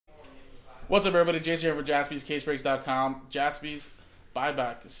What's up, everybody? Jason here for JaspysCaseBreaks.com. Jaspy'S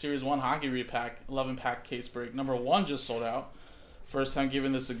Buyback Series 1 Hockey Repack 11-pack case break. Number 1 just sold out. First time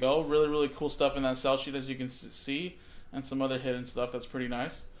giving this a go. Really cool stuff in that sell sheet, as you can see, and some other hidden stuff that's pretty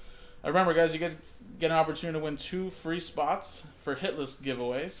nice. Remember, guys, you guys get an opportunity to win 2 free spots for hit list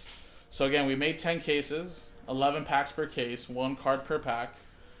giveaways. So again, we made 10 cases, 11 packs per case, 1 card per pack,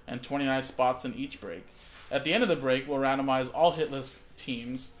 and 29 spots in each break. At the end of the break, we'll randomize all hit list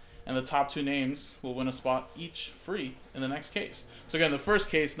teams, and the top 2 names will win a spot each free in the next case. So again, the first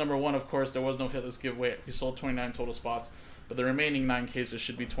case, number 1, of course, there was no hit list giveaway. We sold 29 total spots, but the remaining 9 cases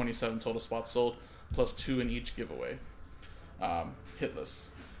should be 27 total spots sold, plus 2 in each giveaway. Hit list.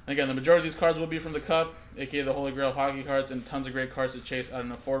 And again, the majority of these cards will be from the Cup, aka the Holy Grail of hockey cards, and tons of great cards to chase at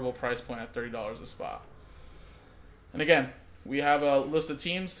an affordable price point at $30 a spot. And again, we have a list of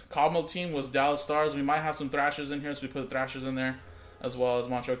teams. Cobmo team was Dallas Stars. We might have some Thrashers in here, so we put the Thrashers in there, as well as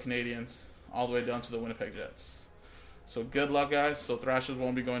Montreal Canadiens, all the way down to the Winnipeg Jets. So good luck, guys. So Thrashers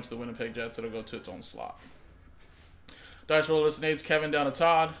won't be going to the Winnipeg Jets. It'll go to its own slot. Dice roll list names, Kevin down to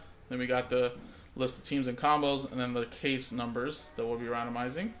Todd. Then we got the list of teams and combos, and then the case numbers that we'll be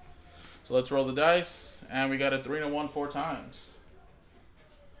randomizing. So let's roll the dice, and we got a 3 and a 1 4 times.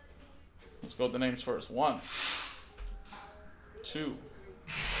 Let's go with the names first. 1, 2,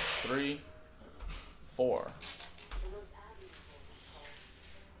 3, 4.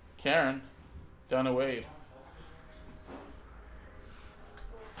 Karen, down to Wade.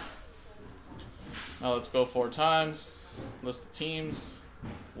 Now let's go 4 times. List the teams.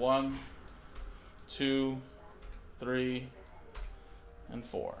 1, 2, 3, and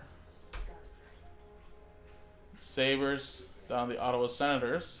 4. Sabres, down the Ottawa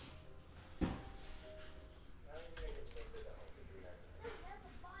Senators.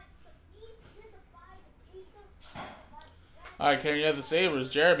 Alright, Karen, you have the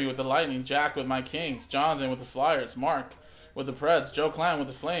Sabres, Jeremy with the Lightning, Jack with my Kings, Jonathan with the Flyers, Mark with the Preds, Joe Clan with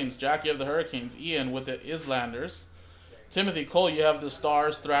the Flames, Jack, you have the Hurricanes, Ian with the Islanders, Timothy Cole, you have the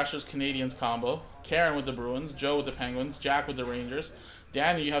Stars, Thrashers, Canadiens combo, Karen with the Bruins, Joe with the Penguins, Jack with the Rangers,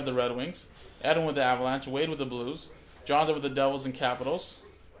 Daniel, you have the Red Wings, Edwin with the Avalanche, Wade with the Blues, Jonathan with the Devils and Capitals,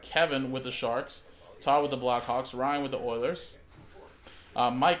 Kevin with the Sharks, Todd with the Blackhawks, Ryan with the Oilers,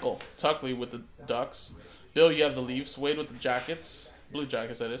 Michael Tuckley with the Ducks, Bill, you have the Leafs. Wade with the Jackets. Blue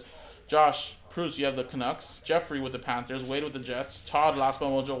Jackets, that is. Josh Pruce, you have the Canucks. Jeffrey with the Panthers. Wade with the Jets. Todd, Last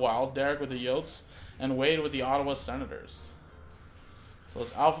Mojo Wild. Derek with the Yotes. And Wade with the Ottawa Senators. So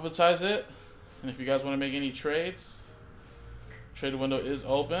let's alphabetize it. And if you guys want to make any trades, trade window is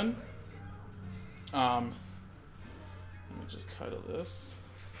open. Let me just title this.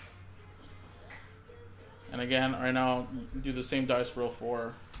 And again, right now, do the same dice roll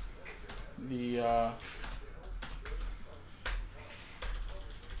for the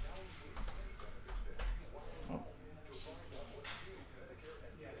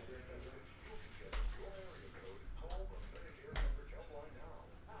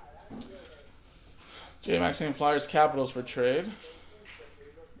J-Max and Flyers Capitals for trade.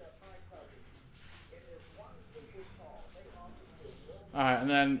 Alright, and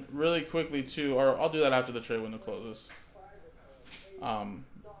then really quickly too, or I'll do that after the trade window closes.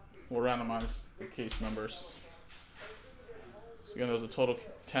 We'll randomize the case numbers. So again, there's a total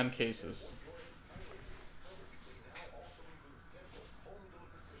 10 cases.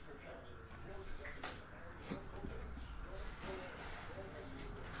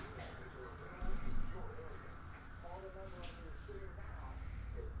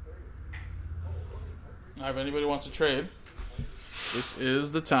 Alright, if anybody wants to trade, this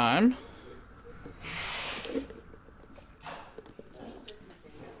is the time.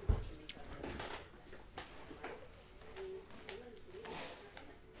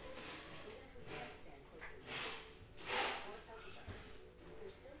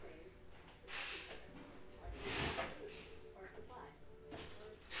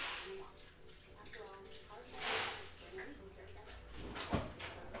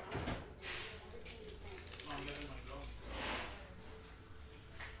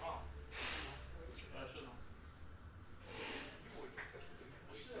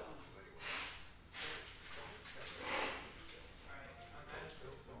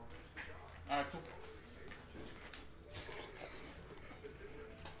 Alright, cool.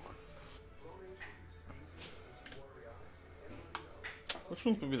 Which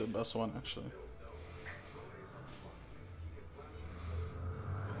one would be the best one, actually?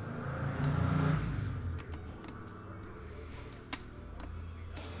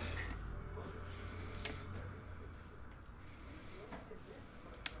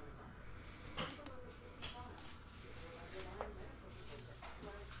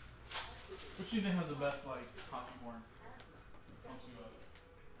 do you think has the best like hockey horns?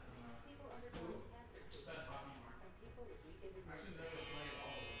 Best hockey horn. Actually, they would play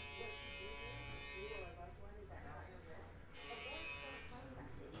all of them.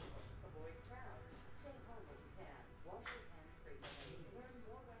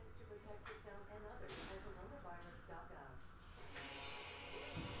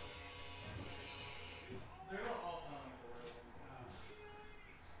 They don't all sound like the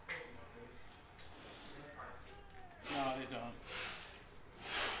no, they don't.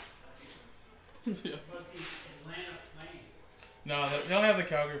 Yeah. But the Atlanta Flames. No, they only have the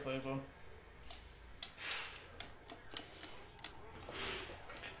Calgary Flames one.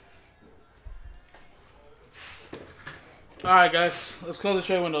 Alright, guys. Let's close the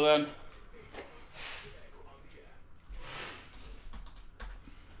trade window then.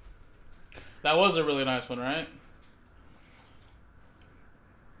 That was a really nice one, right?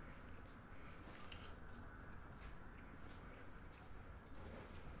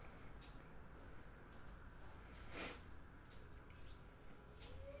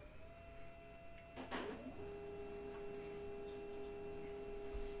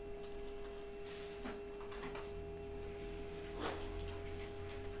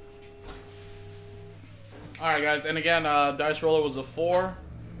 Alright, guys, and again, Dice Roller was a 4.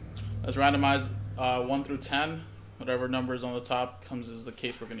 Let's randomize 1 through 10. Whatever number is on the top comes as the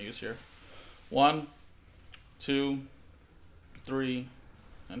case we're going to use here. 1, 2, 3,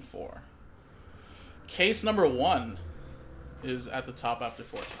 and 4. Case number 1 is at the top after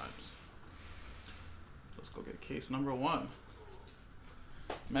 4 times. Let's go get case number 1.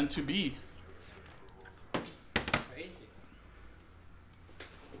 Meant to be.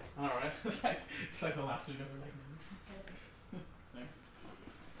 Alright, it's like the last week of the night. Thanks.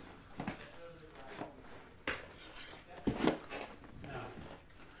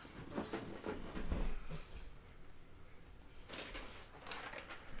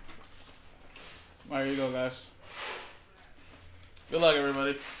 There you go, guys. Good luck,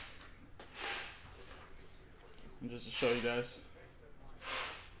 everybody. And just to show you guys,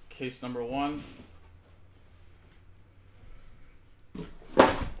 case number 1.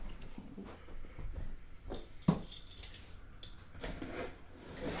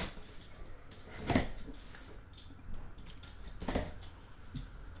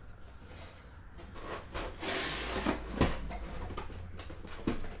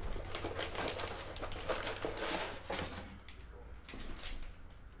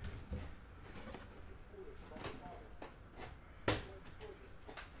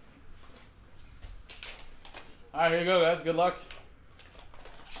 Alright, here you go, guys. Good luck.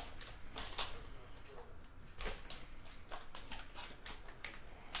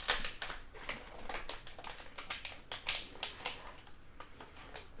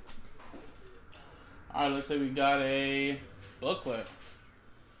 Alright, looks like we got a booklet.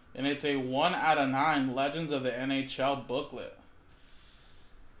 And it's a 1 out of 9 Legends of the NHL booklet.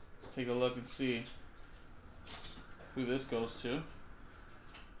 Let's take a look and see who this goes to.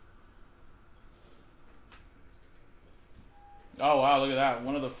 Oh, wow, look at that.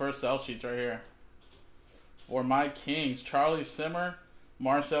 One of the first sell sheets right here. For my Kings, Charlie Simmer,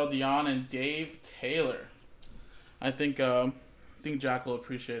 Marcel Dion, and Dave Taylor. I think Jack will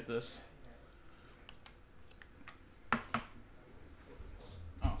appreciate this.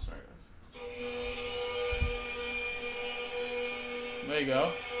 Oh, sorry, guys. There you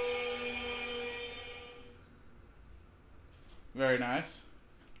go. Very nice.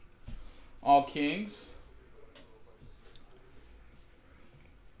 All Kings.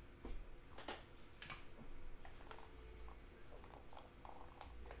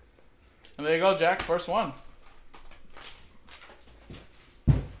 And there you go, Jack. First one.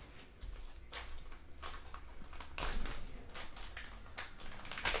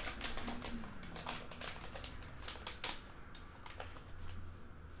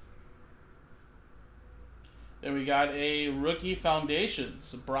 Then we got a Rookie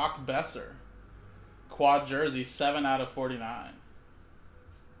Foundations, Brock Besser. Quad jersey, 7 out of 49.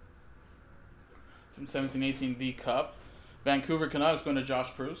 From 17-18 the Cup. Vancouver Canucks going to Josh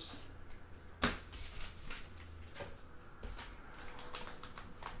Proust.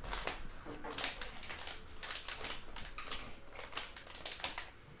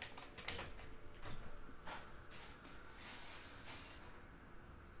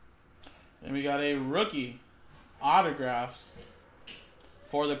 And we got a rookie autographs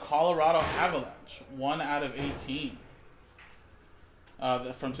for the Colorado Avalanche, 1 out of 18.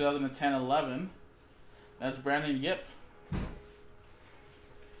 From 2010-11. That's Brandon Yip.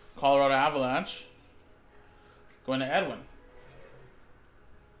 Colorado Avalanche. Going to Edwin.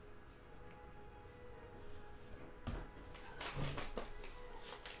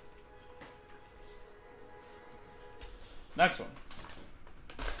 Next one.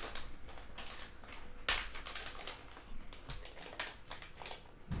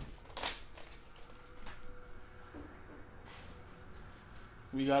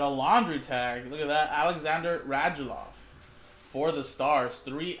 We got a laundry tag. Look at that. Alexander Radulov for the Stars.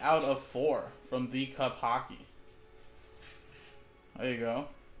 3 out of 4 from the Cup Hockey. There you go.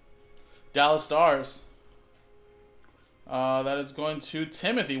 Dallas Stars. That is going to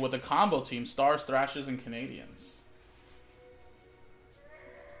Timothy with the combo team. Stars, Thrashers, and Canadians.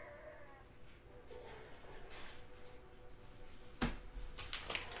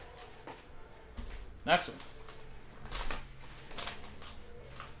 Next one.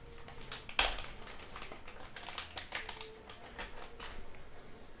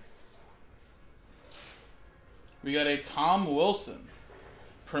 We got a Tom Wilson,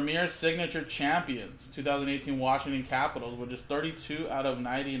 Premier Signature Champions, 2018 Washington Capitals, which is 32 out of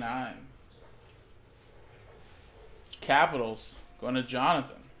 99. Capitals, going to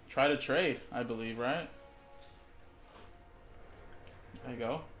Jonathan. Try to trade, I believe, right? There you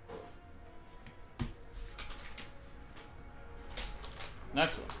go.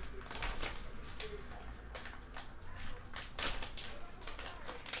 Next one.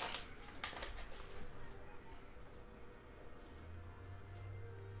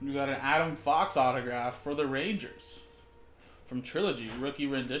 We got an Adam Fox autograph for the Rangers from Trilogy, Rookie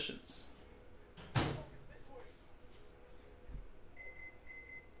Renditions.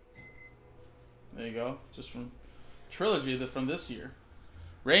 There you go. Just from Trilogy from this year.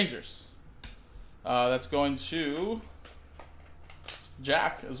 Rangers. That's going to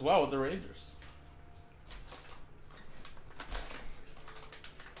Jack as well with the Rangers.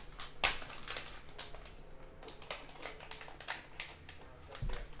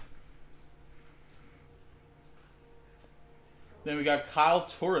 Then we got Kyle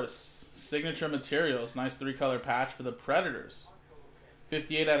Turris, Signature Materials, nice 3-color patch for the Predators.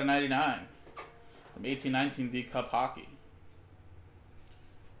 58 out of 99 from 18-19 D Cup Hockey.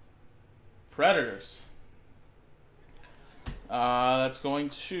 Predators. That's going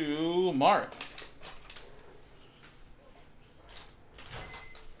to Mark.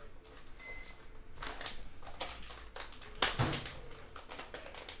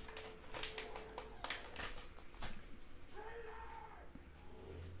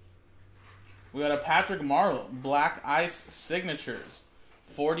 We got a Patrick Marleau, Black Ice Signatures.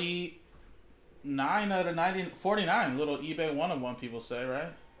 49 out of 90, 49. Little eBay 1-of-1, people say,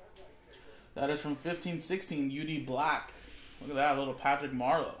 right? That is from 15-16 UD Black. Look at that, little Patrick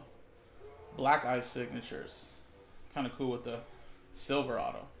Marleau. Black Ice Signatures. Kind of cool with the silver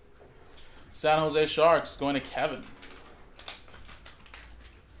auto. San Jose Sharks going to Kevin.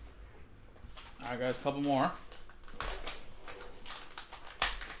 Alright, guys, a couple more.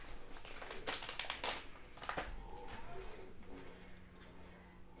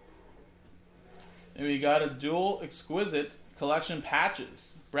 And we got a dual exquisite collection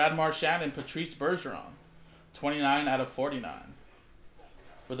patches. Brad Marchand and Patrice Bergeron. 29 out of 49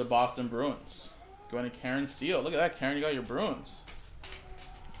 for the Boston Bruins. Going to Karen Steele. Look at that, Karen. You got your Bruins.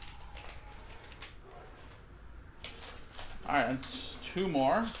 All right, and 2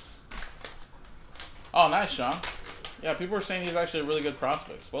 more. Oh, nice, Sean. Yeah, people were saying he's actually a really good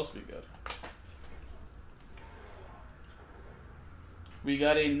prospect. Supposed to be good. We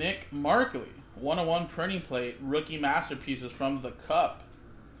got a Nick Markley. 1-of-1 printing plate, rookie masterpieces from the Cup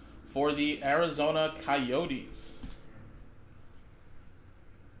for the Arizona Coyotes.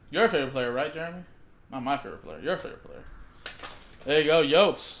 Your favorite player, right, Jeremy? Not my favorite player. Your favorite player. There you go,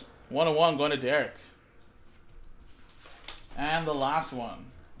 Yotes. 1-of-1 going to Derek. And the last one.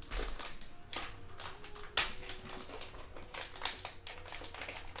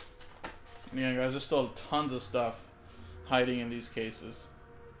 Yeah, guys, there's still tons of stuff hiding in these cases.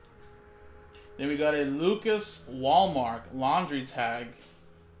 Then we got a Lucas Wallmark laundry tag,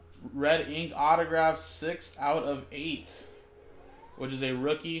 red ink autograph, 6 out of 8, which is a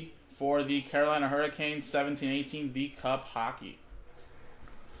rookie for the Carolina Hurricanes, 17-18 D Cup Hockey.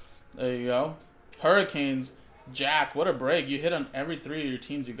 There you go. Hurricanes, Jack, what a break. You hit on every 3 of your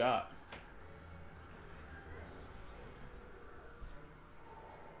teams you got.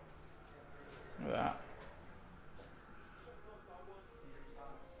 Look at that.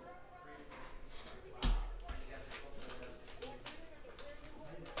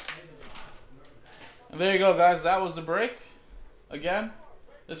 And there you go, guys. That was the break. Again,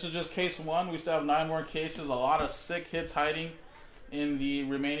 this is just case 1. We still have 9 more cases. A lot of sick hits hiding in the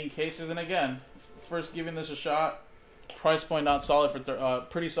remaining cases. And again, first giving this a shot. Price point not solid for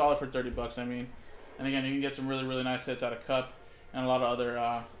pretty solid for $30. I mean, and again, you can get some really nice hits out of Cup and a lot of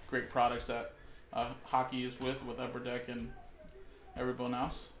other great products that hockey is with Upper Deck and everyone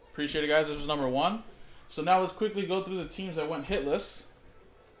else. Appreciate it, guys. This was number 1. So now let's quickly go through the teams that went hitless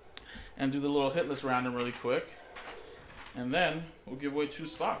and do the little hitless random really quick. And then we'll give away 2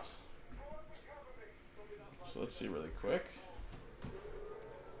 spots. So let's see really quick.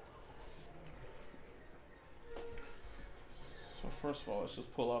 So first of all, let's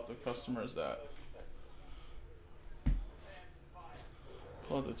just pull out the customers that...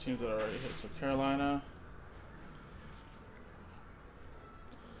 Pull out the teams that already hit. So Carolina.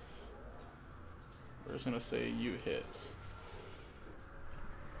 We're just going to say you hit.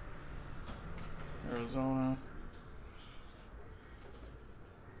 Arizona.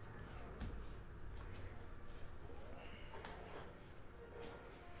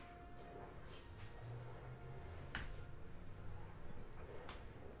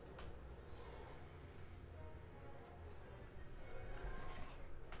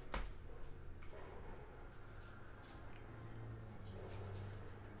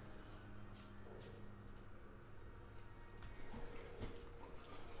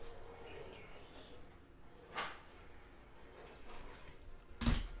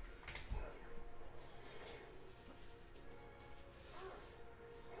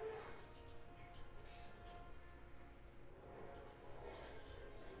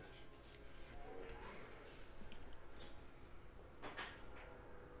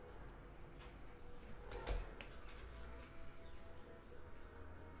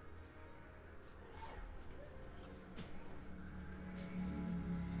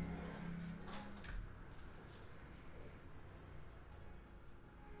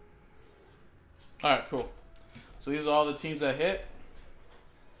 Alright, cool. So these are all the teams that hit.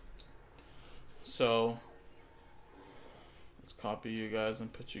 So let's copy you guys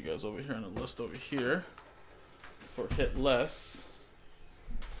and put you guys over here on the list over here for hit less.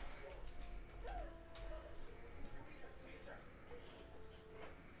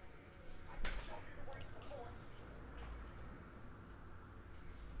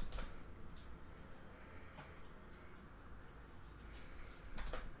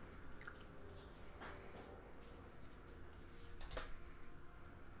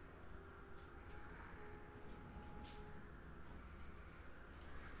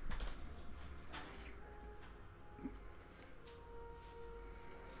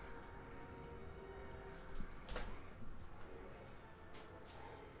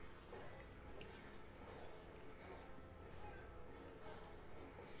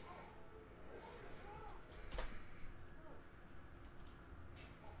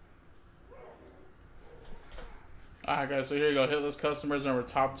 Alright guys, so here you go. Hitless customers number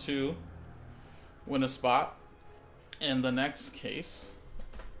top 2 win a spot in the next case.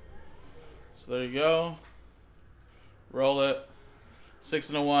 So there you go. Roll it. 6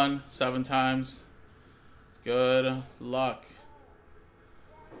 and a 1, 7 times. Good luck.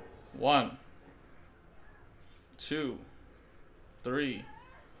 1, 2, 3,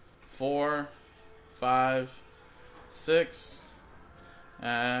 4, 5, 6,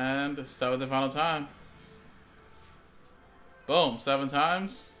 and 7th and final time. Boom, 7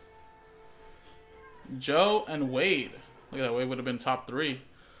 times. Joe and Wade. Look at that, Wade would have been top 3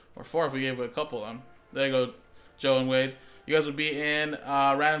 or 4 if we gave away a couple of them. There you go, Joe and Wade. You guys would be in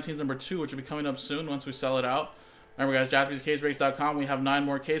random teams number 2, which will be coming up soon once we sell it out. Remember guys, JaspysCaseBreaks.com. We have 9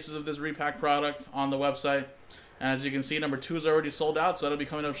 more cases of this repack product on the website. And as you can see, number 2 is already sold out, so that'll be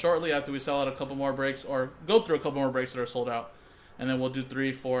coming up shortly after we sell out a couple more breaks, or go through a couple more breaks that are sold out. And then we'll do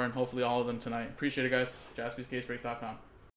 3, 4, and hopefully all of them tonight. Appreciate it guys. JaspysCaseBreaks.com.